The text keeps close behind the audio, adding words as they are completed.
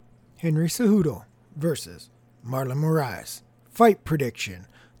Henry Cejudo versus Marlon Moraes. Fight prediction.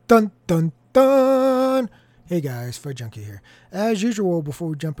 Dun dun dun! Hey guys, Fight Junkie here. As usual, before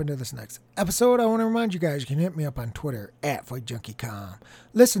we jump into this next episode, I want to remind you guys you can hit me up on Twitter at FightJunkieCom.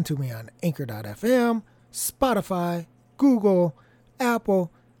 Listen to me on Anchor.fm, Spotify, Google,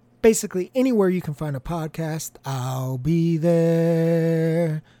 Apple, basically anywhere you can find a podcast, I'll be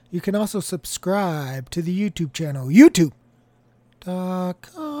there. You can also subscribe to the YouTube channel,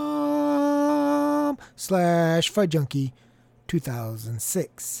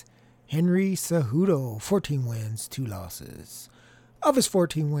 youtube.com/FightJunkie2006. Henry Cejudo, 14 wins, 2 losses. Of his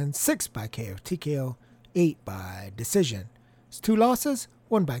 14 wins, 6 by KO, TKO, 8 by decision. His 2 losses,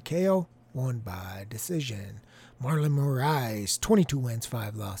 1 by KO, 1 by decision. Marlon Moraes, 22 wins,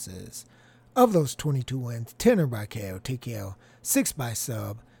 5 losses. Of those 22 wins, 10 are by KO, TKO, 6 by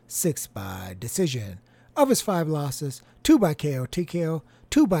sub, 6 by decision. Of his 5 losses, 2 by KO, TKO,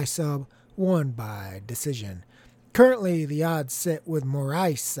 2 by sub, 1 by decision. Currently, the odds sit with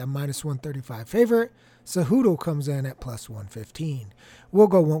Moraes at minus 135 favorite. Cejudo comes in at plus 115.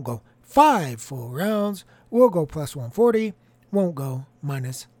 Won't go 5 full rounds. We'll go plus 140. Won't go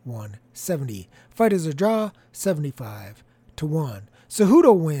minus 170. Fight is a draw, 75-1.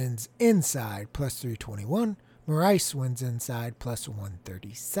 Cejudo wins inside plus 321. Moraes wins inside plus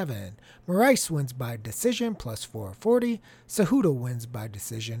 137. Moraes wins by decision plus 440. Cejudo wins by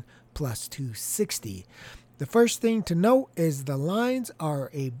decision plus 260. The first thing to note is the lines are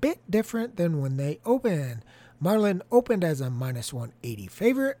a bit different than when they open. Marlon opened as a minus 180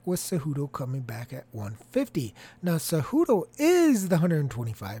 favorite, with Cejudo coming back at 150. Now, Cejudo is the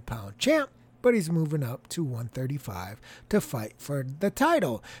 125-pound champ, but he's moving up to 135 to fight for the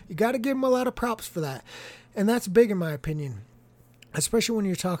title. You got to give him a lot of props for that. And that's big in my opinion, especially when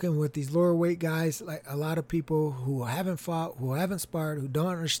you're talking with these lower weight guys, like a lot of people who haven't fought, who haven't sparred, who don't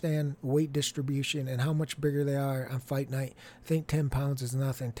understand weight distribution and how much bigger they are on fight night. Think 10 pounds is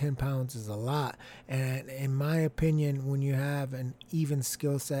nothing. 10 pounds is a lot. And in my opinion, when you have an even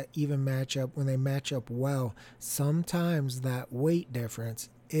skill set, even matchup, when they match up well, sometimes that weight difference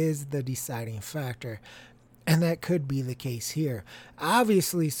is the deciding factor. And that could be the case here.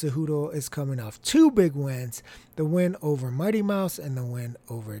 Obviously, Cejudo is coming off 2 big wins. The win over Mighty Mouse and the win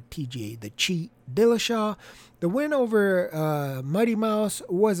over TJ the Cheat Dillashaw. The win over Mighty Mouse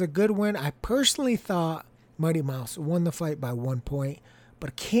was a good win. I personally thought Mighty Mouse won the fight by 1 point.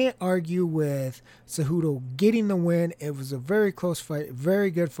 But I can't argue with Cejudo getting the win. It was a very close fight, very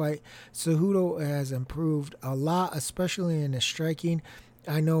good fight. Cejudo has improved a lot, especially in his striking.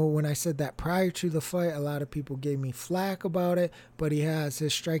 I know when I said that prior to the fight, a lot of people gave me flack about it, but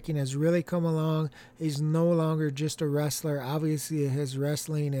his striking has really come along. He's no longer just a wrestler. Obviously, his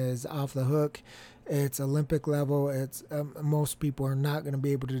wrestling is off the hook. It's Olympic level. It's most people are not going to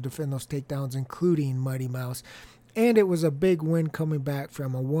be able to defend those takedowns, including Mighty Mouse. And it was a big win coming back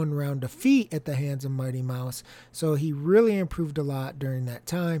from a 1-round defeat at the hands of Mighty Mouse. So he really improved a lot during that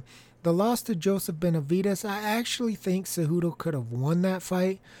time. The loss to Joseph Benavidez, I actually think Cejudo could have won that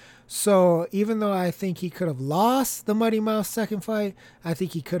fight. So even though I think he could have lost the Mighty Mouse second fight, I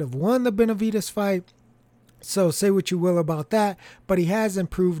think he could have won the Benavidez fight. So say what you will about that, but he has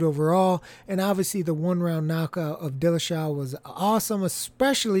improved overall. And obviously the 1-round knockout of Dillashaw was awesome,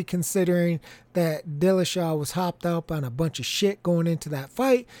 especially considering that Dillashaw was hopped up on a bunch of shit going into that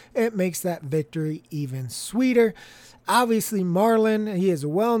fight. It makes that victory even sweeter. Obviously, Marlon, he is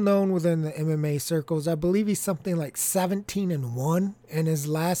well known within the MMA circles. I believe he's something like 17-1 in his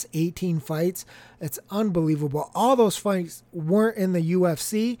last 18 fights. It's unbelievable. All those fights weren't in the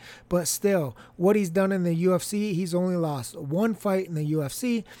UFC, but still, what he's done in the UFC, he's only lost 1 fight in the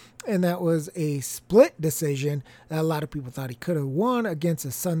UFC, and that was a split decision that a lot of people thought he could have won against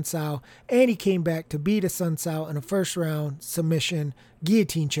a Sun Tzu, and he came back to beat a Sun Tzu in a first round submission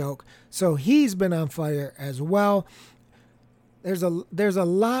guillotine choke. So he's been on fire as well. There's a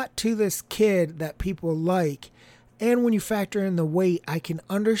lot to this kid that people like. And when you factor in the weight, I can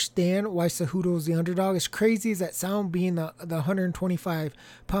understand why Cejudo is the underdog. As crazy as that sound, being the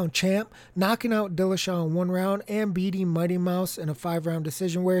 125-pound champ, knocking out Dillashaw in 1 round and beating Mighty Mouse in a 5-round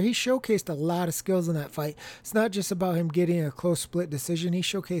decision where he showcased a lot of skills in that fight. It's not just about him getting a close split decision. He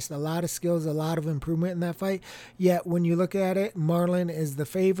showcased a lot of skills, a lot of improvement in that fight. Yet when you look at it, Marlon is the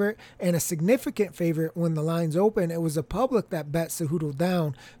favorite and a significant favorite when the lines open. It was the public that bet Cejudo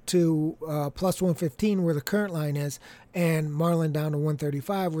down to plus 115 where the current line is, and Marlon down to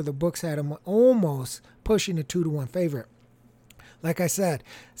 135 where the books had him almost pushing a 2-1 favorite. Like I said,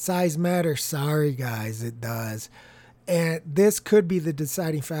 size matters. Sorry guys, it does. And this could be the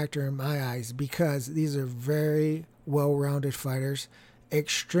deciding factor in my eyes because these are very well-rounded fighters.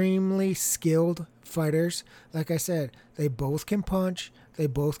 extremely skilled fighters. Like I said, they both can punch, they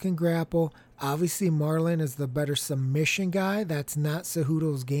both can grapple. Obviously, Marlon is the better submission guy. That's not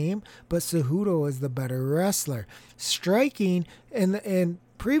Cejudo's game, but Cejudo is the better wrestler. Striking, in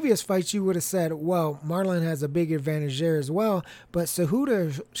previous fights, you would have said, well, Marlon has a big advantage there as well, but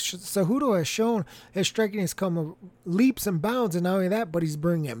Cejudo has shown his striking has come leaps and bounds, and not only that, but he's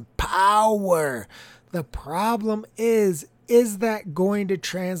bringing power. The problem is that going to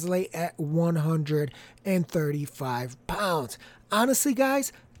translate at 135 pounds? Honestly,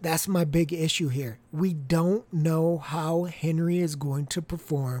 guys, that's my big issue here. We don't know how Henry is going to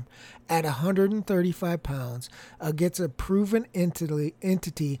perform at 135 pounds against a proven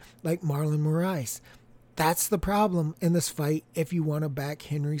entity like Marlon Moraes. That's the problem in this fight if you want to back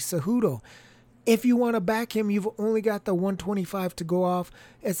Henry Cejudo. If you want to back him, you've only got the 125 to go off.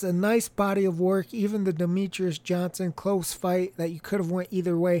 It's a nice body of work. Even the Demetrius Johnson close fight that you could have went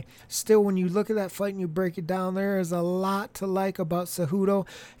either way. Still, when you look at that fight and you break it down, there is a lot to like about Cejudo.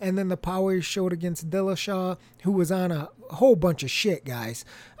 And then the power he showed against Dillashaw, who was on a whole bunch of shit, guys.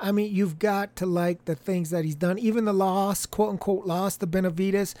 I mean, you've got to like the things that he's done. Even the loss, quote-unquote loss to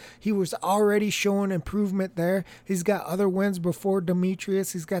Benavidez, he was already showing improvement there. He's got other wins before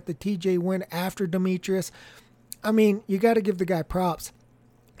Demetrius. He's got the TJ win after Demetrius. I mean, you got to give the guy props.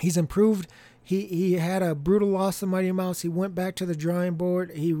 He's improved. He had a brutal loss to Mighty Mouse. He went back to the drawing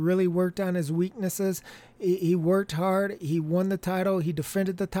board. He really worked on his weaknesses. He worked hard. He won the title. He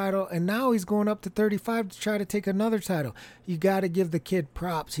defended the title. And now he's going up to 35 to try to take another title. You got to give the kid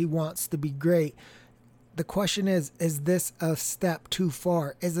props. He wants to be great. The question is this a step too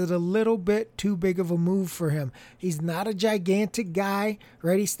far? Is it a little bit too big of a move for him? He's not a gigantic guy,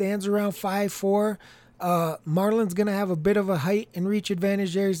 right? He stands around 5'4". Marlon's going to have a bit of a height and reach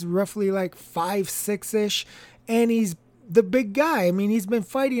advantage there. He's roughly like 5'6"-ish, and he's the big guy. I mean, he's been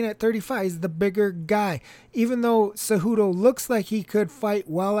fighting at 35. He's the bigger guy. Even though Cejudo looks like he could fight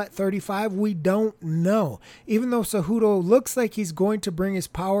well at 35, we don't know. Even though Cejudo looks like he's going to bring his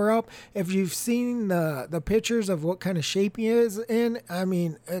power up, if you've seen the pictures of what kind of shape he is in, I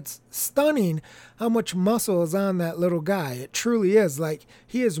mean, it's stunning how much muscle is on that little guy. It truly is. Like,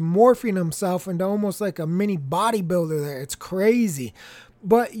 he is morphing himself into almost like a mini bodybuilder there. It's crazy.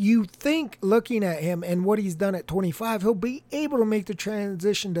 But you think, looking at him and what he's done at 25, he'll be able to make the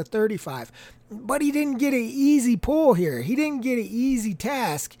transition to 35. But he didn't get an easy pull here. He didn't get an easy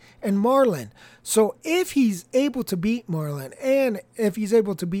task in Marlon. So if he's able to beat Marlon, and if he's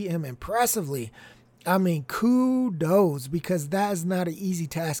able to beat him impressively, I mean, kudos, because that is not an easy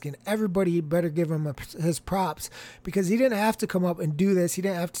task, and everybody better give him his props, because he didn't have to come up and do this. He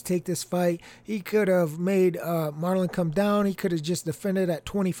didn't have to take this fight. He could have made Marlon come down. He could have just defended at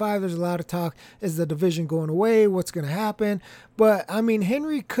 25. There's a lot of talk. Is the division going away? What's going to happen? But, I mean,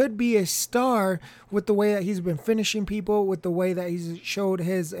 Henry could be a star with the way that he's been finishing people, with the way that he's showed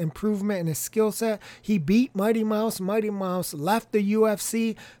his improvement in his skill set. He beat Mighty Mouse. Mighty Mouse left the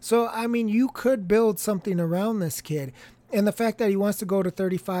UFC. So, I mean, you could build something around this kid. And the fact that he wants to go to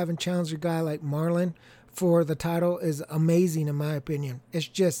 35 and challenge a guy like Marlon for the title is amazing, in my opinion. It's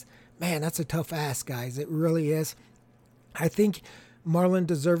just, man, that's a tough ask, guys. It really is. I think Marlon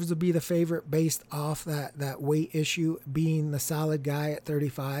deserves to be the favorite based off that weight issue, being the solid guy at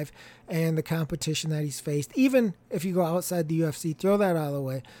 35 and the competition that he's faced. Even if you go outside the UFC, throw that out of the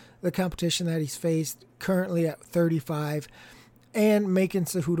way. The competition that he's faced currently at 35, and making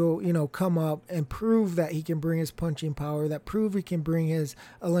Cejudo, come up and prove that he can bring his punching power, that prove he can bring his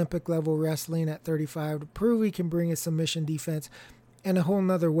Olympic level wrestling at 35, to prove he can bring his submission defense and a whole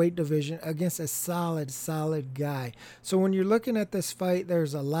nother weight division against a solid guy. So when you're looking at this fight,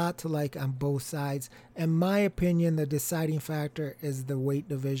 there's a lot to like on both sides. In my opinion, the deciding factor is the weight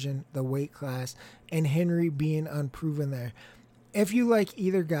division, the weight class, and Henry being unproven there. If you like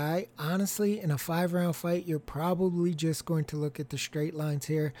either guy, honestly, in a 5-round fight, you're probably just going to look at the straight lines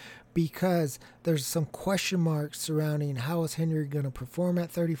here, because there's some question marks surrounding how is Henry going to perform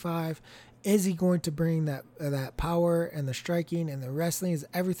at 35. Is he going to bring that power and the striking and the wrestling? Is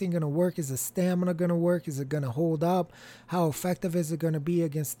everything going to work? Is the stamina going to work? Is it going to hold up? How effective is it going to be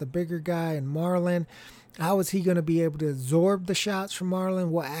against the bigger guy and Marlon? How is he going to be able to absorb the shots from Marlon?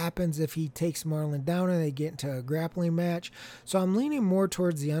 What happens if he takes Marlon down and they get into a grappling match? So I'm leaning more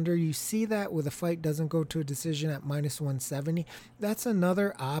towards the under. You see that where the fight doesn't go to a decision at -170. That's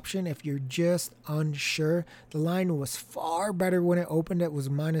another option if you're just unsure. The line was far better when it opened. It was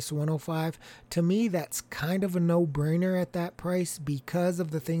 -105. To me, that's kind of a no-brainer at that price because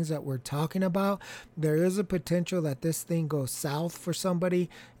of the things that we're talking about. There is a potential that this thing goes south for somebody,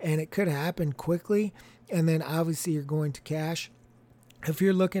 and it could happen quickly. And then obviously you're going to cash. if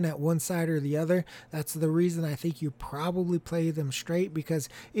you're looking at one side or the other, that's the reason I think you probably play them straight, because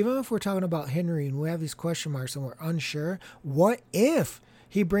even if we're talking about Henry and we have these question marks and we're unsure, what if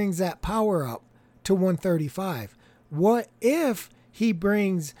he brings that power up to 135? What if he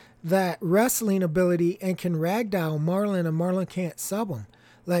brings that wrestling ability and can ragdoll Marlon and Marlon can't sub him?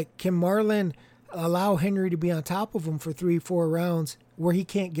 Like, can Marlon allow Henry to be on top of him for 3-4 rounds where he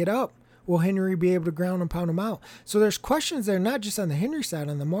can't get up? Will Henry be able to ground and pound him out? So there's questions there, not just on the Henry side,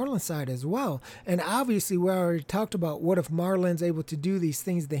 on the Marlon side as well. And obviously, we already talked about what if Marlon's able to do these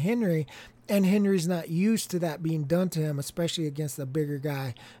things to Henry, and Henry's not used to that being done to him, especially against a bigger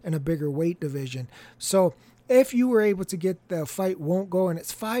guy and a bigger weight division. So if you were able to get the fight won't go, and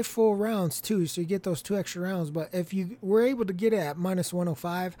it's 5 full rounds too, so you get those 2 extra rounds, but if you were able to get it at minus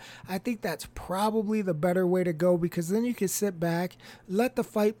 105, I think that's probably the better way to go, because then you can sit back, let the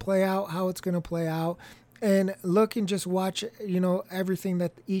fight play out how it's going to play out, and look and just watch, everything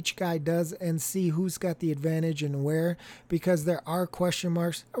that each guy does and see who's got the advantage and where, because there are question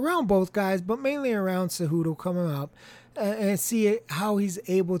marks around both guys, but mainly around Cejudo coming up, and see how he's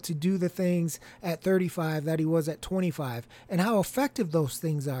able to do the things at 35 that he was at 25, and how effective those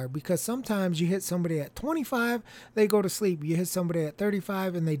things are, because sometimes you hit somebody at 25, they go to sleep. You hit somebody at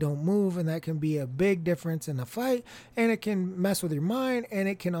 35 and they don't move, and that can be a big difference in the fight, and it can mess with your mind, and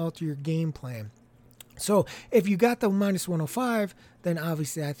it can alter your game plan. So if you got the minus 105, then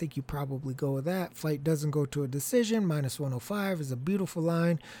obviously I think you probably go with that. Fight doesn't go to a decision. Minus 105 is a beautiful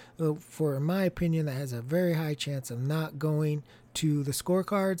line for, in my opinion, that has a very high chance of not going to the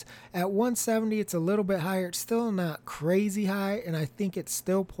scorecards. At 170, it's a little bit higher. It's still not crazy high, and I think it's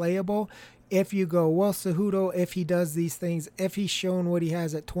still playable. If you go, well, Cejudo, if he does these things, if he's shown what he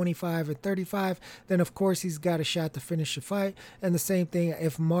has at 25 and 35, then of course he's got a shot to finish the fight. And the same thing,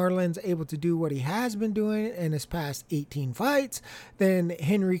 if Marlon's able to do what he has been doing in his past 18 fights, then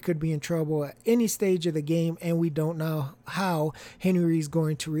Henry could be in trouble at any stage of the game, and we don't know how Henry's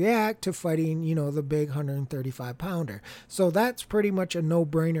going to react to fighting, the big 135-pounder. So that's pretty much a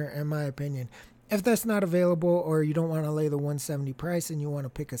no-brainer in my opinion. If that's not available, or you don't want to lay the 170 price and you want to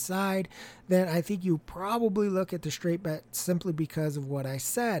pick a side, then I think you probably look at the straight bet, simply because of what I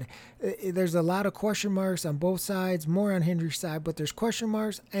said. There's a lot of question marks on both sides, more on Henry's side, but there's question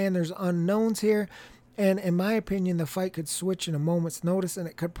marks and there's unknowns here. And in my opinion, the fight could switch in a moment's notice, and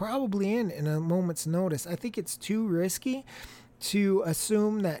it could probably end in a moment's notice. I think it's too risky to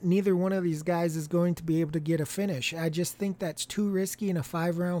assume that neither one of these guys is going to be able to get a finish. I just think that's too risky in a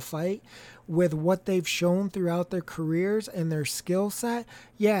 5-round fight with what they've shown throughout their careers and their skill set.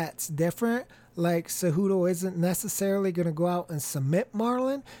 Yeah, it's different. Like, Cejudo isn't necessarily going to go out and submit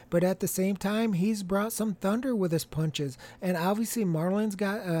Marlon, but at the same time, he's brought some thunder with his punches. And obviously, Marlon's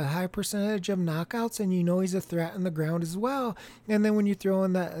got a high percentage of knockouts, and he's a threat on the ground as well. And then when you throw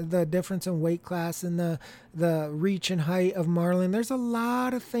in the difference in weight class and the reach and height of Marlon, there's a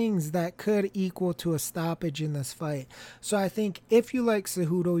lot of things that could equal to a stoppage in this fight. So I think if you like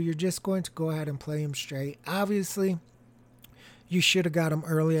Cejudo, you're just going to go ahead and play him straight. Obviously, you should have got him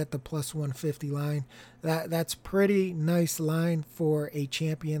early at the plus 150 line. That's pretty nice line for a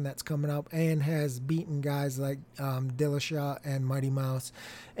champion that's coming up and has beaten guys like Dillashaw and Mighty Mouse.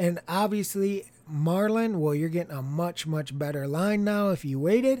 And obviously, Marlon, well, you're getting a much, much better line now if you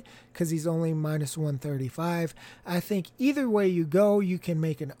waited, because he's only minus 135. I think either way you go, you can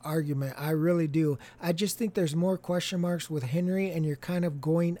make an argument. I really do. I just think there's more question marks with Henry, and you're kind of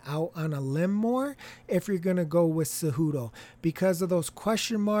going out on a limb more if you're going to go with Cejudo. Because of those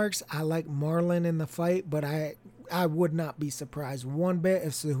question marks, I like Marlon in the fight, but I would not be surprised one bit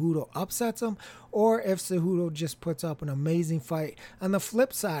if Cejudo upsets him, or if Cejudo just puts up an amazing fight. On the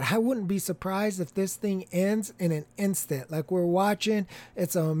flip side, I wouldn't be surprised if this thing ends in an instant. Like, we're watching,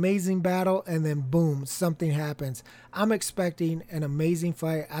 it's an amazing battle, and then boom, something happens. I'm expecting an amazing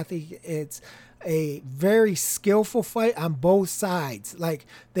fight. I think it's a very skillful fight on both sides. Like,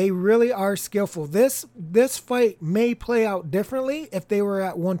 they really are skillful. This fight may play out differently if they were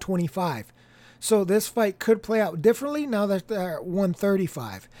at 125. So this fight could play out differently now that they're at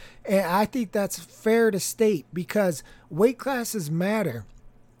 135. And I think that's fair to state, because weight classes matter.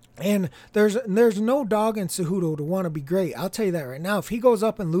 And there's no dog in Cejudo to want to be great. I'll tell you that right now. If he goes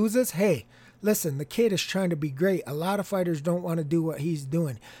up and loses, hey, listen, the kid is trying to be great. A lot of fighters don't want to do what he's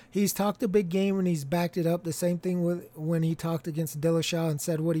doing. He's talked a big game and he's backed it up. The same thing with when he talked against Dillashaw and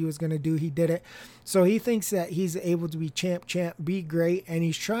said what he was going to do. He did it. So he thinks that he's able to be champ, be great, and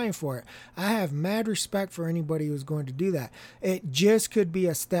he's trying for it. I have mad respect for anybody who's going to do that. It just could be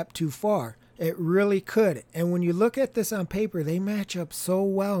a step too far. It really could. And when you look at this on paper, they match up so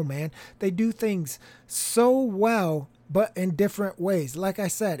well, man. They do things so well but in different ways. Like I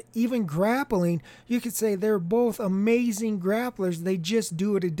said, even grappling, you could say they're both amazing grapplers. They just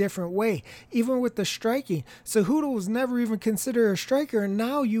do it a different way. Even with the striking, Cejudo was never even considered a striker, and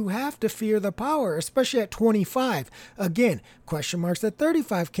now you have to fear the power, especially at 25. Again, question marks at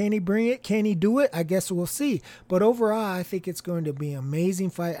 35. Can he bring it? Can he do it? I guess we'll see. But overall, I think it's going to be an amazing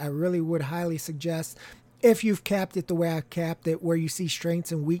fight. I really would highly suggest, if you've capped it the way I capped it, where you see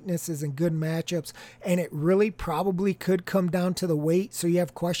strengths and weaknesses and good matchups, and it really probably could come down to the weight, so you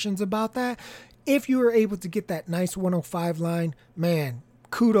have questions about that. If you were able to get that nice 105 line, man,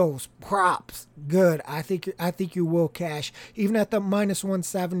 kudos, props, good. I think you will cash. Even at the minus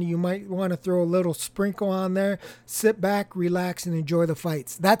 170, you might want to throw a little sprinkle on there. Sit back, relax, and enjoy the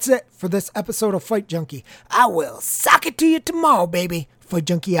fights. That's it for this episode of Fight Junkie. I will sock it to you tomorrow, baby. Fight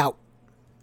Junkie out.